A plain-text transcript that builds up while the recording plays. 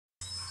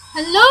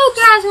Hello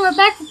guys, we're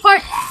back for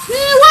part 2.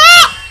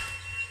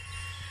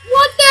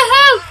 What the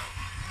hell?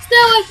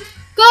 Stay away.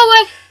 Go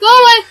away. Go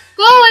away.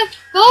 Go away.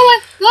 Go away.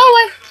 Go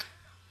away.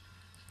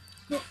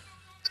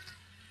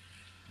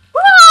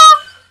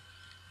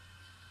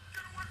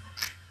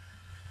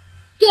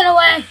 Get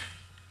away.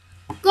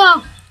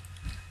 Go.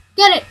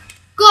 Get it.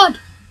 Good.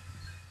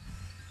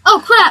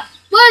 Oh crap.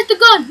 Where's the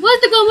gun?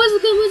 Where's the gun? Where's the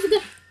gun? Where's the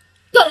gun?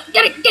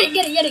 Get it. Get it.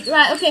 Get it. Get it.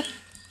 Right, okay.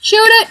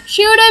 Shoot it.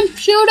 Shoot him.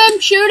 Shoot him.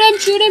 Shoot him.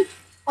 Shoot him.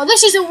 Oh,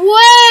 this is a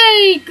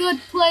way good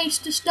place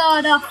to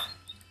start off.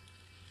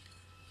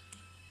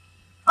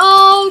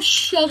 Oh,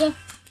 sugar.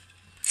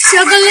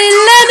 Sugarly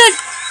Leonard.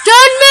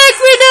 Don't make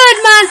me do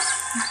it, man.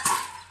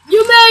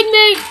 You made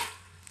me.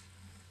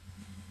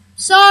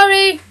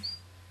 Sorry,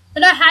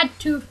 but I had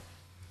to.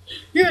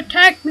 You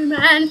attacked me,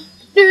 man.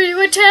 Do you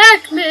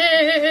attack me?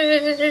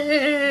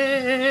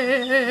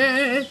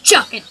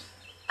 Chuck it.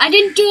 I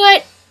didn't do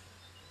it.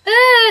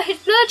 His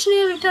blood's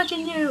nearly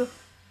touching you.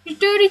 You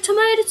dirty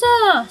tomato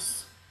sauce.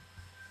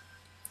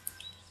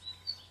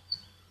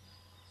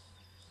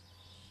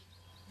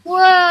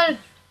 Well,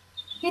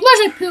 he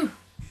mustn't poo.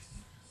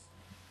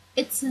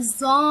 It's a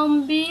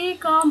zombie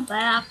come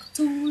back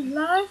to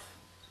life.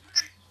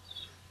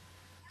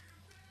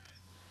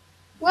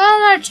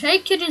 Well, I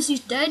take it as he's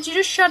dead. You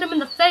just shot him in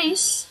the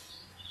face.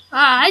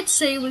 I'd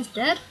say he was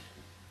dead.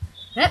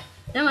 Yep,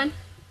 never mind.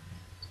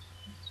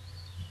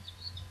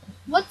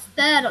 What's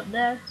that up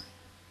there?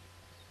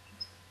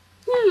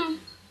 I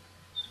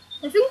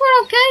think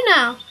we're okay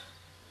now.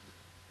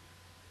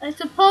 I'm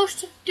supposed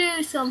to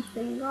do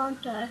something,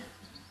 aren't I?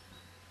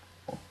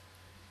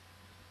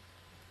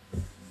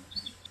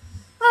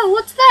 Oh,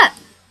 what's that?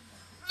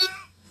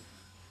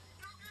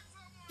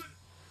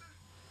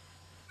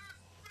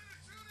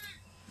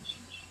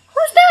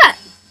 Who's that?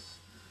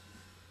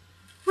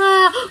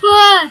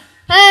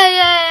 Hey.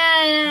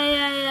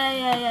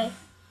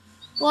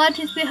 What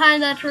is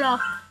behind that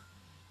rock?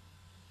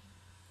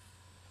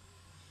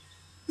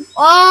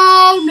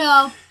 Oh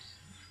no.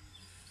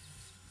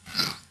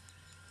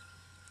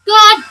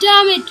 God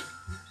damn it.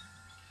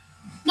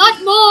 Not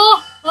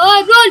more.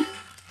 Oh, run.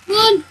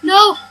 Run.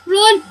 No.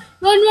 Run.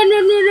 Run.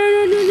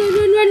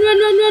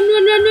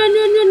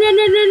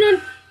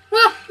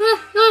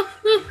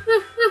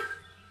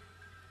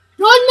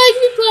 Don't make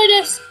me play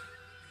this.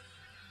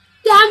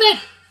 Damn it.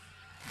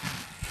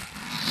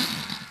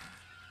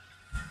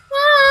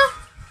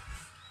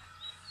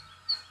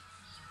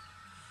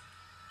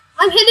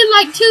 I'm hitting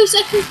like 2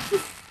 seconds.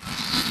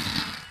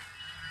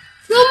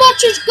 Too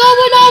much is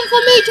going on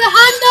for me to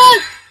handle.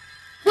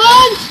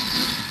 Run.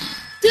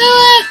 Do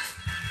it.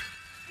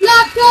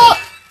 Lock up.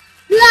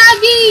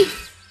 Laggy.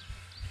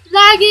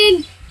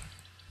 Lagging.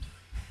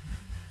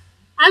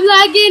 I'm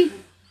lagging.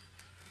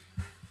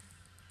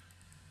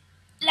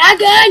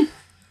 Lagging.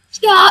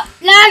 Stop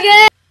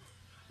lagging.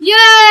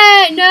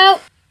 Yay. No.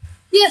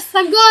 Yes,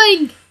 I'm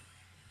going.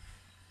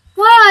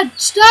 God,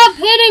 stop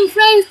hitting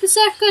frames per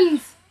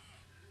second.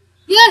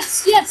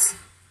 Yes.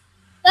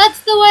 That's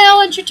the way I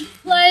want you to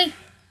play.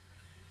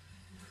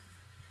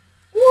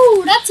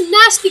 Ooh, that's a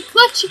nasty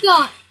clutch you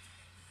got.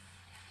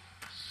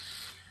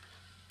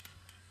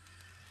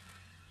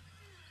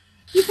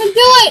 You can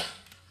do it!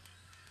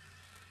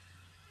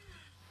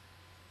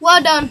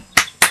 Well done.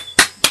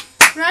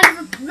 Round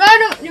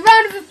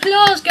of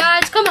applause,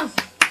 guys. Come on.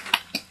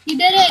 You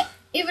did it,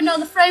 even though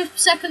the frames per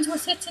second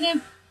was hitting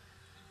him.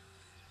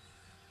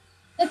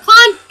 They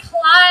can't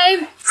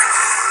climb.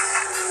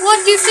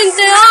 What do you think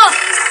they are?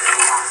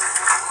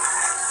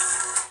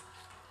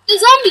 They're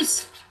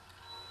zombies.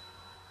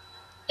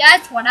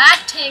 That's what I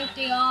think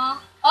they are.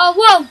 Oh,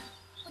 whoa.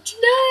 What's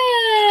your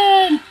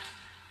name?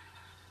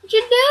 What's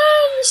your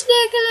name,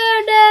 snake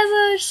little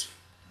devils?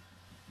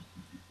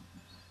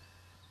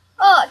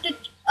 Oh,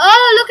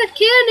 look at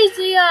Kian is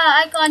here.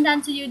 I can't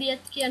answer you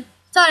yet, Kian.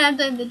 Sorry, I'm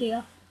doing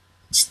video.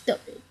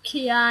 Stupid,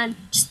 Kian.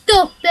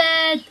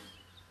 Stupid.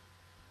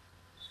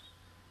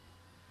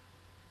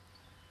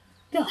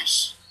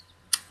 Gosh.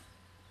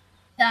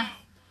 Yeah.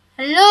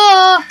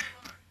 Hello?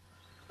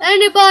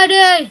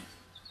 Anybody?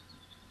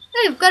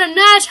 Hey, you've got a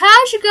nice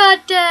house you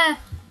got there.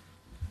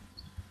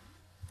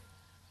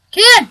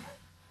 Kian!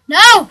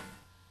 No!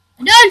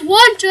 I don't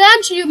want to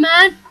answer you,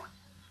 man.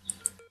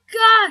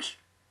 Gosh!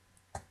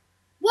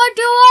 What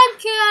do you want,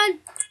 Kian?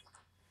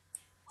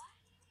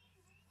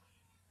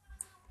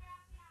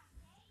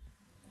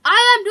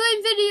 I am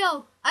doing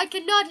video. I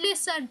cannot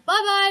listen.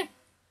 Bye-bye.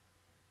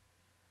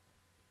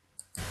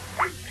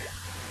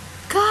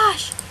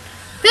 Gosh!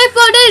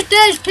 People these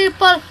days,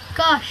 people.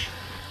 Gosh.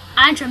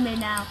 Answer me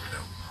now.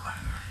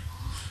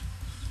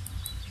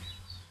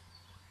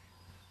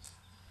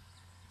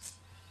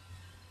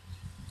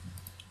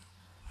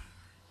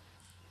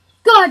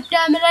 God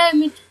damn it,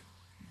 Amy.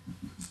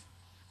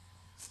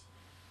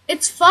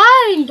 It's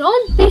fine.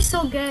 Don't be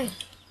so gay.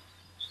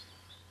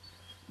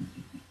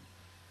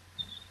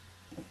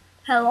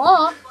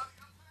 Hello?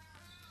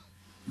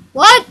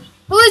 What?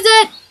 Who is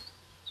it?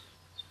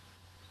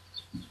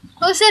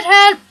 Who said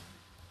help?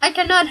 I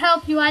cannot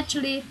help you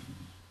actually.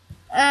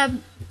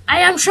 I I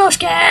am so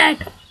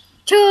scared.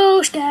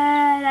 Too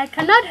scared. I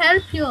cannot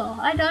help you.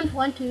 I don't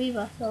want to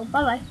either. So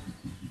bye bye.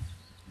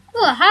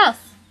 Oh, a house.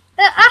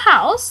 A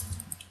house?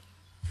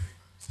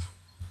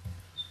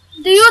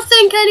 Do you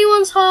think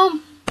anyone's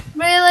home?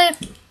 Really?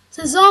 It's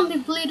a zombie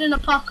bleeding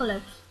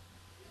apocalypse.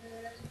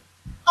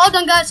 Hold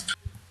on, guys.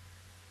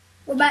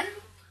 We're back.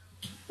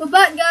 We're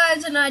back,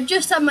 guys, and I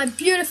just had my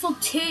beautiful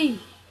tea.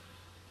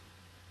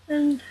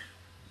 And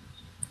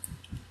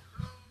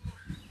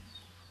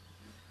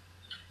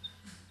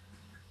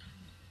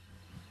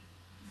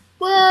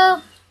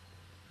well,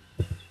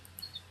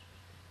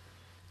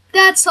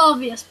 that's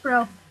obvious,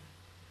 bro.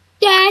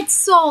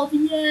 That's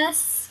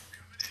obvious.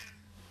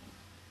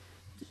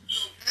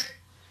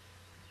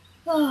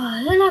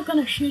 Oh, they're not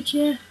gonna shoot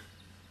you.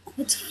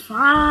 It's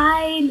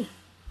fine.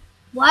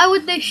 Why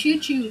would they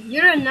shoot you?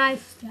 You're a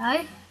nice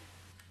guy.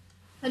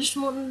 I just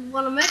want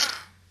to make.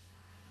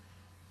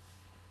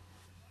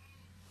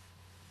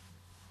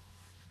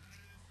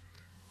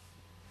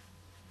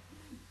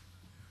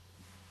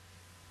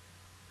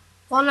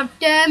 One of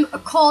them are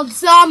called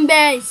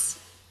zombies.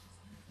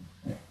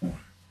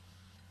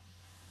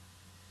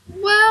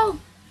 Well,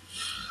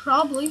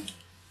 probably.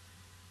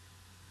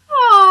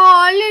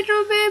 Oh,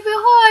 little baby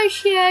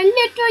horse,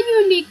 little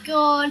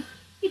unicorn.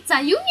 It's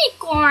a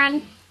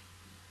unicorn.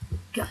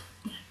 God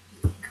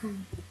damn, cool.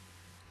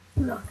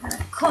 Look at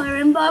that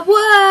coloring, but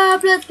whoa,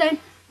 bloodstone.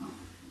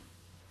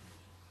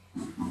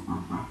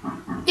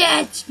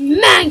 That's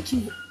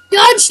manky.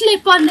 Don't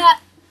slip on that.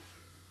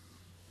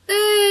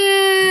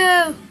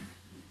 Ew.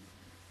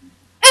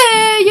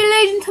 Ew, you're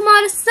lazy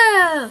tomato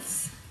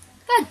sauce.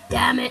 God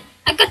damn it.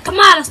 I got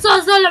tomato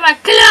sauce all over my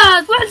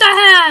clothes. What the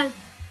hell?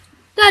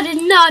 That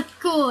is not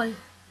cool.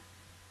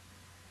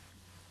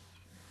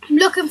 I'm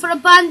looking for a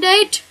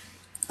band-aid.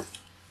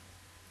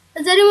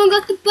 Has anyone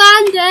got the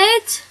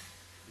band-aid?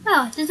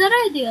 Oh, there's a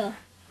radio.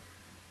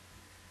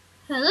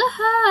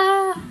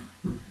 Hello.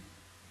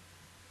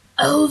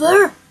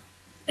 Over.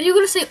 Are you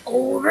going to say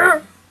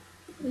over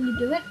when you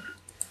do it?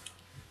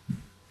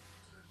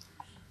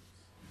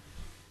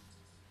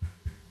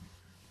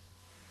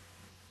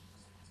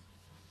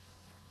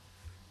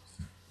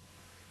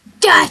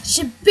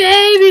 Gotcha,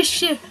 baby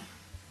shit.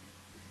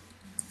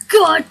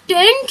 Good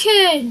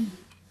thinking.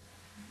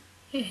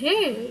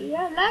 Hey,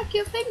 I like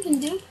your thinking,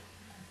 dude.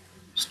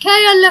 Just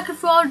carry on looking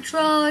for old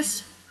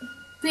drawers.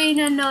 Being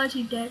a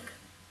naughty dick.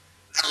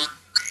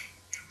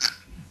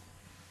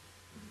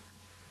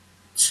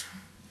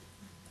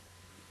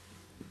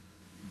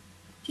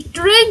 You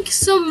drink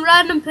some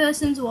random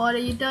person's water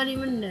you don't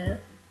even know.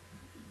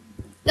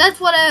 That's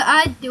what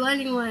I do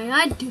anyway.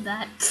 I do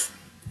that.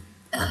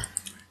 Ugh.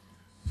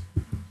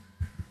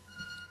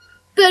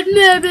 But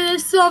maybe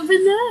there's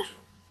something there.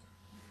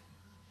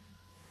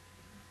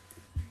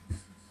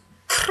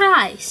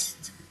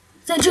 Christ.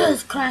 So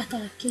just Christ,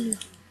 I'll kill you.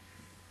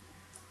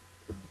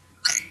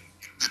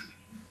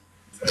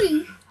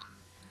 Three.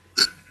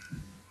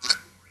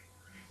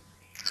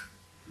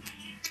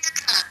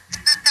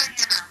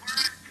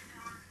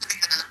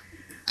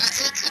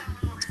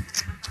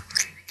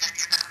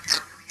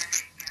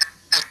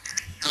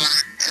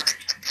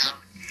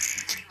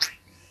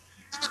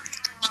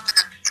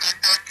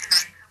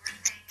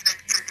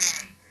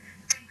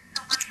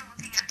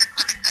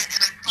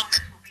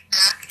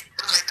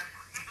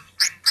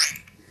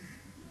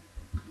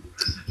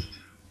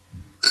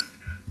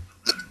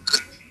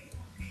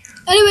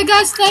 Anyway,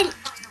 guys, thank.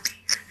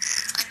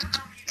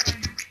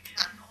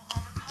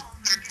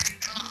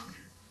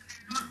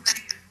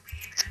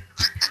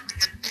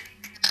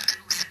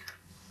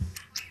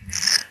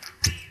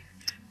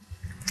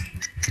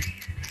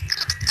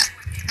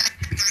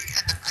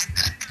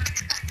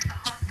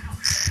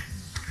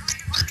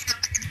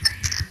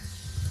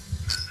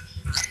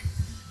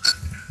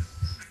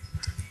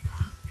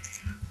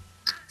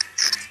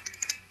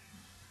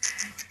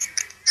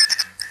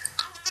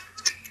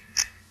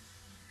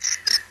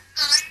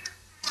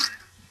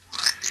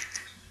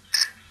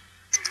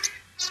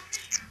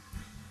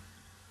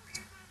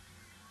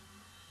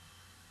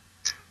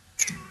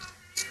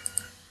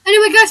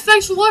 Anyway, guys,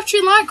 thanks for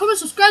watching. Like, comment,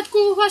 subscribe,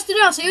 cool, request,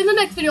 and I'll see you in the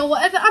next video,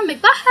 whatever, and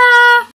make bye.